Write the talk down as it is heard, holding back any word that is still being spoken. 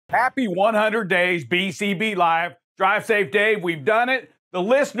Happy 100 days, BCB Live. Drive safe, Dave. We've done it. The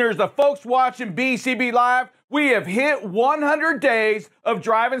listeners, the folks watching BCB Live, we have hit 100 days of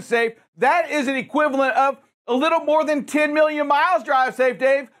driving safe. That is an equivalent of a little more than 10 million miles, Drive safe,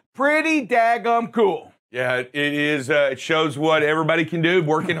 Dave. Pretty daggum cool. Yeah, it is. It shows what everybody can do,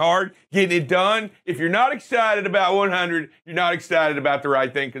 working hard, getting it done. If you're not excited about 100, you're not excited about the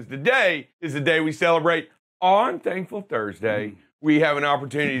right thing, because today is the day we celebrate. On Thankful Thursday, we have an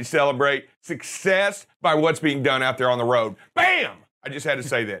opportunity to celebrate success by what's being done out there on the road. Bam! I just had to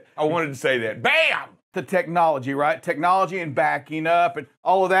say that. I wanted to say that. Bam! The technology, right? Technology and backing up and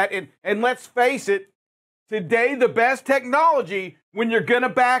all of that. And let's face it, today the best technology when you're going to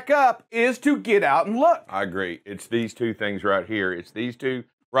back up is to get out and look. I agree. It's these two things right here. It's these two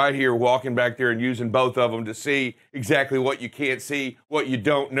right here, walking back there and using both of them to see exactly what you can't see, what you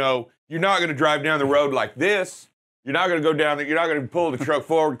don't know. You're not going to drive down the road like this. You're not going to go down there. You're not going to pull the truck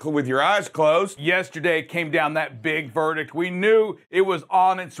forward with your eyes closed. Yesterday came down that big verdict. We knew it was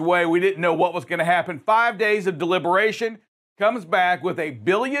on its way. We didn't know what was going to happen. 5 days of deliberation, comes back with $1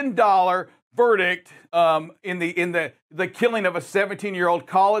 billion verdict in the killing of a 17-year-old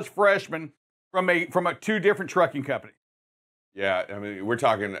college freshman from two different trucking companies. Yeah, I mean, we're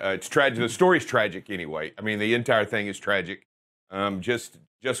talking. It's tragic. The story's tragic anyway. I mean, the entire thing is tragic.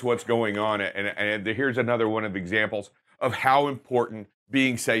 Just what's going on, and here's another one of the examples of how important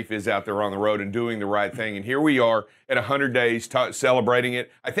being safe is out there on the road and doing the right thing. And here we are at 100 days celebrating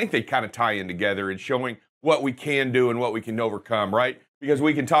it. I think they kind of tie in together and showing what we can do and what we can overcome, right? Because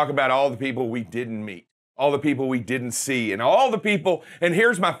we can talk about all the people we didn't meet, all the people we didn't see, and all the people, and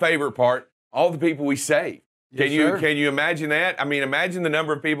here's my favorite part, all the people we saved. Can you imagine that? I mean, imagine the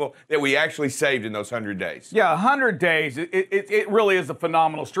number of people that we actually saved in those 100 days. Yeah, 100 days. It really is a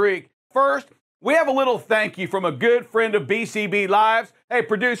phenomenal streak. First, we have a little thank you from a good friend of BCB Lives. Hey,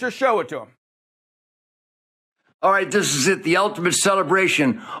 producer, show it to him. All right, this is it, the ultimate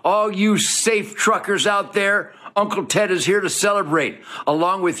celebration. All you safe truckers out there, Uncle Ted is here to celebrate,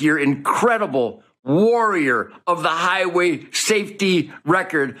 along with your incredible warrior of the highway safety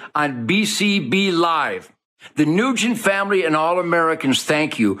record on BCB Live. The Nugent family and all Americans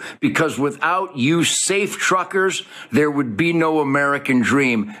thank you, because without you safe truckers, there would be no American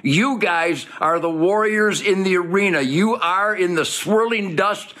dream. You guys are the warriors in the arena. You are in the swirling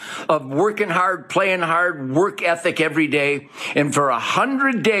dust of working hard, playing hard, work ethic every day. And for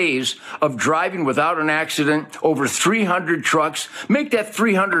 100 days of driving without an accident, over 300 trucks, make that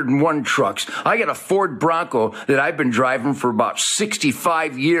 301 trucks. I got a Ford Bronco that I've been driving for about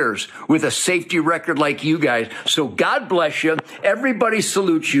 65 years with a safety record like you guys. So God bless you. Everybody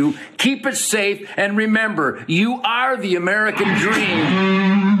salutes you. Keep it safe. And remember, you are the American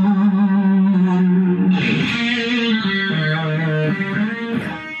dream.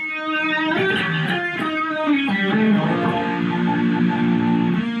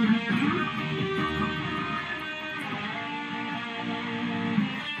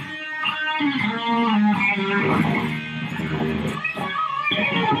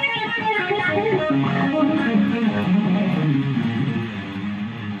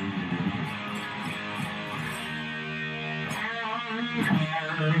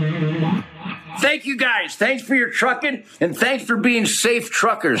 Thank you guys. Thanks for your trucking, and thanks for being safe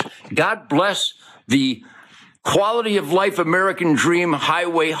truckers. God bless the quality of life American dream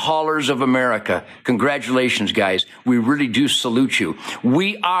highway haulers of America. Congratulations, guys. We really do salute you.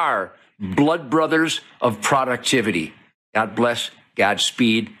 We are blood brothers of productivity. God bless.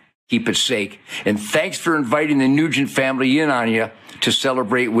 Godspeed. Keep it safe. And thanks for inviting the Nugent family in on you to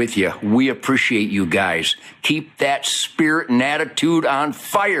celebrate with you. We appreciate you guys. Keep that spirit and attitude on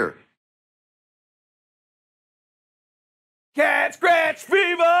fire. Cat scratch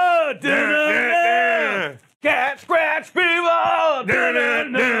fever! Da-da-da. Cat scratch fever!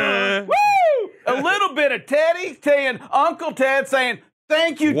 Da-da-da. Woo! A little bit of Teddy saying, Uncle Ted saying,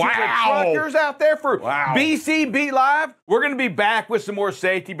 thank you to the truckers out there for BCB Live. We're going to be back with some more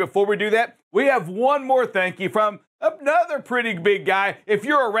safety. Before we do that, we have one more thank you from another pretty big guy. If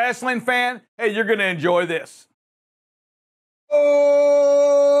you're a wrestling fan, hey, you're going to enjoy this.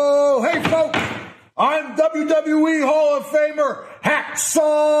 Oh, hey, folks. I'm WWE Hall of Famer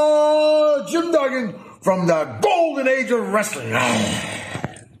Hacksaw Jim Duggan from the golden age of wrestling.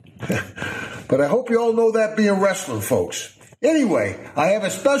 But I hope you all know that being wrestling, folks. Anyway, I have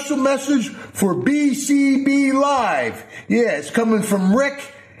a special message for BCB Live. Yeah, it's coming from Rick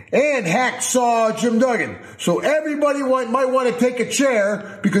and Hacksaw Jim Duggan. So everybody might want to take a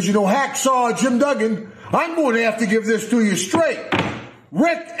chair, because, you know, Hacksaw Jim Duggan, I'm going to have to give this to you straight.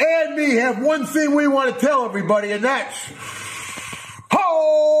 Rick and me have one thing we want to tell everybody, and that's,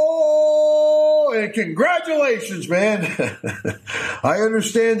 ho! Oh, and congratulations, man. I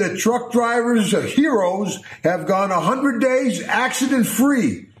understand that truck drivers, heroes, have gone 100 days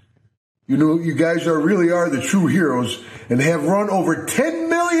accident-free. You know, you guys really are the true heroes and have run over 10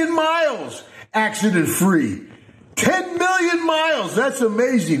 million miles accident-free. 10 million miles. That's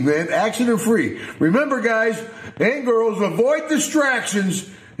amazing, man. Accident-free. Remember, guys and girls, avoid distractions.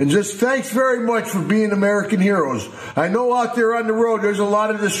 And just thanks very much for being American heroes. I know out there on the road there's a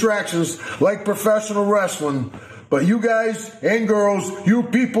lot of distractions like professional wrestling. But you guys and girls, you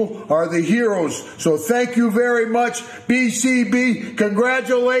people are the heroes. So thank you very much, BCB.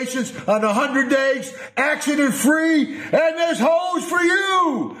 Congratulations on 100 days accident-free. And there's hose for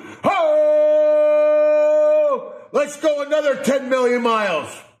you. Ho! Let's go another 10 million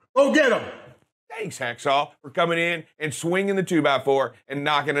miles. Go get them. Thanks, Hacksaw, for coming in and swinging the 2x4 and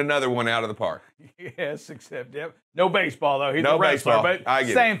knocking another one out of the park. Yes, except no baseball, though. He's No a wrestler, baseball. but I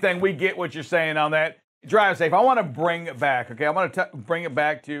get same thing. We get what you're saying on that. Drive safe. I want to bring it back, okay? I want to bring it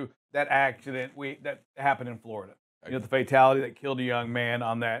back to that accident that happened in Florida. You know, the fatality that killed a young man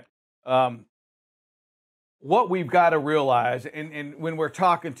on that. What we've got to realize, and when we're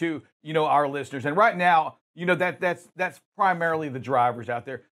talking to, you know, our listeners, and right now, you know, that's primarily the drivers out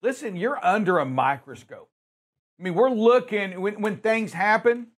there. Listen, you're under a microscope. I mean, we're looking, when things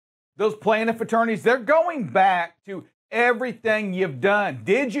happen, those plaintiff attorneys, they're going back to everything you've done.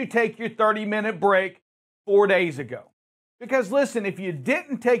 Did you take your 30-minute break 4 days ago? Because listen, if you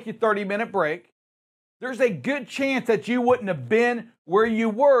didn't take your 30-minute break, there's a good chance that you wouldn't have been where you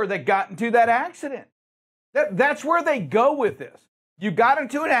were that got into that accident. That's where they go with this. You got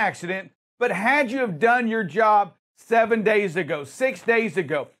into an accident, but had you have done your job 7 days ago, 6 days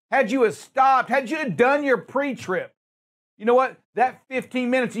ago, had you have stopped, had you have done your pre-trip, you know what? That 15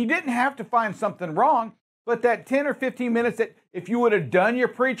 minutes, you didn't have to find something wrong, but that 10 or 15 minutes that if you would have done your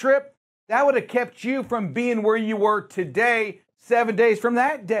pre-trip, that would have kept you from being where you were today, 7 days from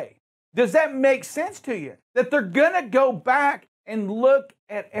that day. Does that make sense to you? That they're going to go back and look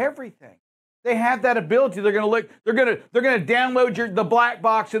at everything. They have that ability. They're going to look, they're going to download the black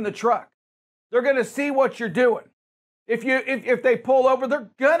box in the truck. They're going to see what you're doing. If they pull over, they're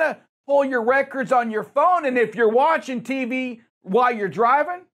going to pull your records on your phone. And if you're watching TV while you're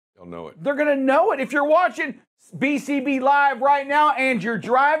driving, they'll know it. They're going to know it. If you're watching BCB Live right now and you're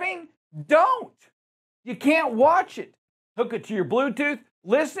driving, don't. You can't watch it. Hook it to your Bluetooth.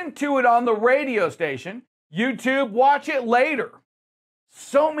 Listen to it on the radio station. YouTube, watch it later.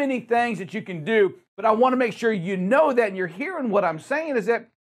 So many things that you can do, but I want to make sure you know that and you're hearing what I'm saying is that,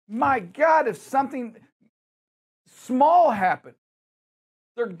 my God, if something small happened,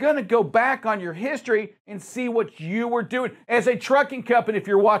 they're going to go back on your history and see what you were doing. As a trucking company, if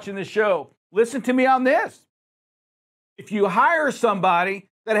you're watching this show, listen to me on this. If you hire somebody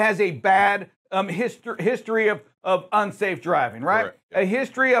that has a bad history of unsafe driving, right? Correct. A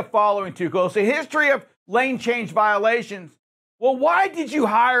history of following too close, a history of lane change violations, well, why did you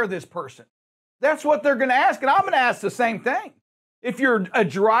hire this person? That's what they're going to ask, and I'm going to ask the same thing. If you're a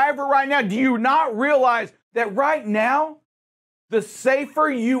driver right now, do you not realize that right now, the safer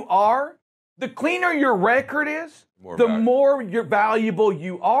you are, the cleaner your record is, more valuable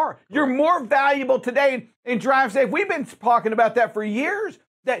you are. You're more valuable today in Drive Safe. We've been talking about that for years,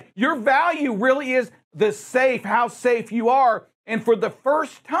 that your value really is how safe you are. And for the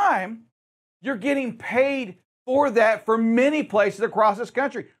first time, you're getting paid for that for many places across this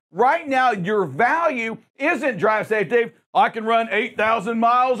country. Right now, your value isn't Drive Safe, Dave. I can run 8,000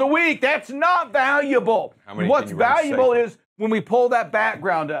 miles a week. That's not valuable. What's valuable is when we pull that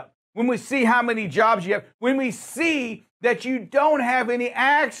background up, when we see how many jobs you have, when we see that you don't have any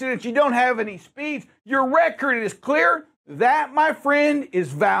accidents, you don't have any speeds, your record is clear. That, my friend, is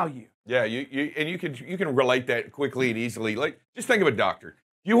value. Yeah, you can relate that quickly and easily. Like, just think of a doctor.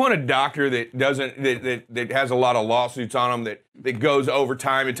 You want a doctor that that has a lot of lawsuits on them, that goes over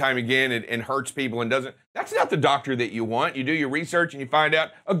time and time again and hurts people and doesn't. That's not the doctor that you want. You do your research and you find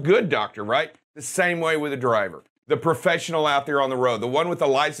out a good doctor, right? The same way with a driver. The professional out there on the road, the one with the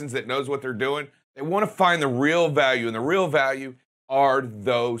license that knows what they're doing. They want to find the real value, and the real value are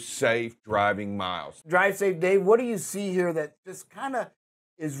those safe driving miles. Drive Safe, Dave, what do you see here that just kind of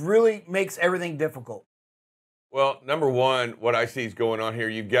really makes everything difficult? Well, number one, what I see is going on here,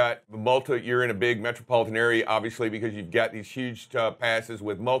 you've got you're in a big metropolitan area, obviously, because you've got these huge passes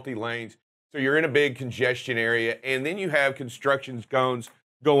with multi-lanes. So you're in a big congestion area, and then you have construction cones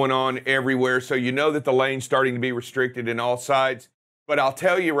going on everywhere. So you know that the lane's starting to be restricted in all sides. But I'll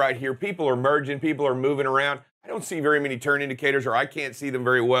tell you right here, people are merging, people are moving around. I don't see very many turn indicators, or I can't see them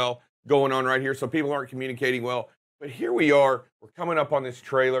very well going on right here. So people aren't communicating well. But here we are, we're coming up on this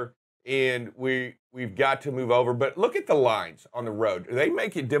trailer. and we've got to move over. But look at the lines on the road. They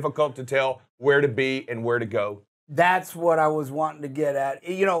make it difficult to tell where to be and where to go. That's what I was wanting to get at.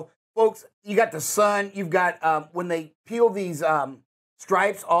 You know, folks, you got the sun. You've got when they peel these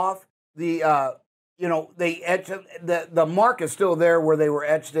stripes off, they etch the mark is still there where they were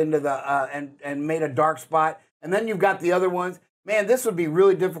etched into the and made a dark spot. And then you've got the other ones. Man, this would be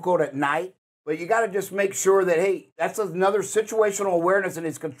really difficult at night. But you got to just make sure that, hey, that's another situational awareness in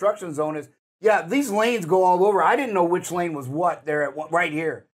this construction zone is, yeah, these lanes go all over. I didn't know which lane was what there right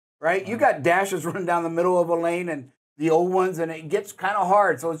here, right? You got dashes running down the middle of a lane and the old ones, and it gets kind of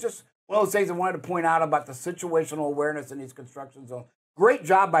hard. So it's just one of those things I wanted to point out about the situational awareness in these construction zones. Great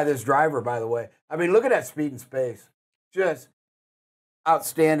job by this driver, by the way. I mean, look at that speed and space. Just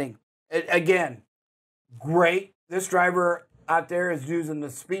outstanding. Again, great. This driver out there is using the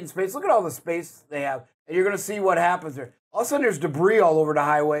speed and space. Look at all the space they have. And you're going to see what happens there. All of a sudden, there's debris all over the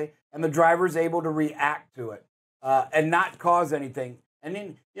highway, and the driver's able to react to it and not cause anything. And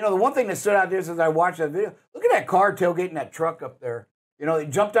then, you know, the one thing that stood out there as I watched that video, look at that car tailgating that truck up there. You know, he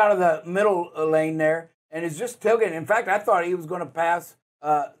jumped out of the middle lane there, and it's just tailgating. In fact, I thought he was going to pass,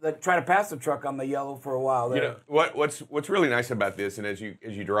 try to pass the truck on the yellow for a while there. You know, what's really nice about this, and as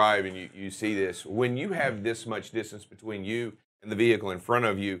you drive and you see this, when you have this much distance between you and the vehicle in front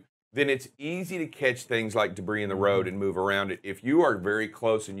of you, then it's easy to catch things like debris in the road and move around it. If you are very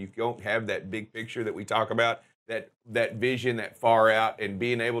close and you don't have that big picture that we talk about, that vision, that far out, and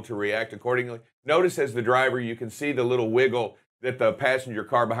being able to react accordingly. Notice as the driver, you can see the little wiggle that the passenger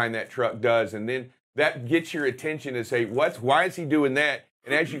car behind that truck does, and then that gets your attention to say, why is he doing that?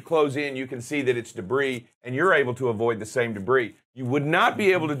 And as you close in, you can see that it's debris, and you're able to avoid the same debris. You would not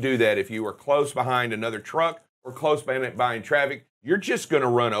be able to do that if you were close behind another truck or close behind traffic. You're just going to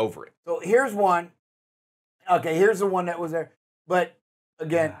run over it. So here's one. Okay, here's the one that was there. But,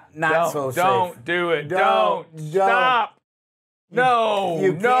 again, not so safe. Don't do it. Don't. Stop. No.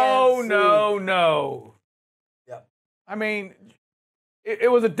 No. Yep. I mean,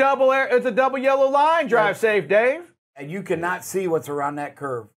 it was a double yellow line. Drive safe, Dave. And you cannot see what's around that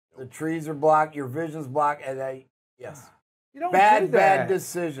curve. The trees are blocked. Your vision's blocked. And yes. You don't bad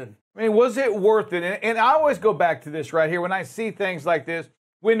decision. I mean, was it worth it? And I always go back to this right here when I see things like this.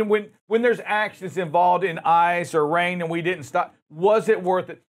 When there's actions involved in ice or rain and we didn't stop, was it worth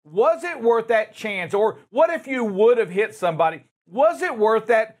it? Was it worth that chance? Or what if you would have hit somebody? Was it worth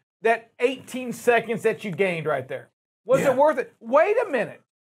that 18 seconds that you gained right there? Was it worth it? Wait a minute.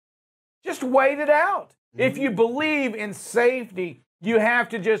 Just wait it out. Mm-hmm. If you believe in safety, you have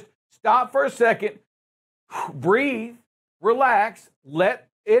to just stop for a second, breathe, relax, let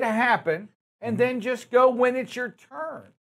it happen, and then just go when it's your turn.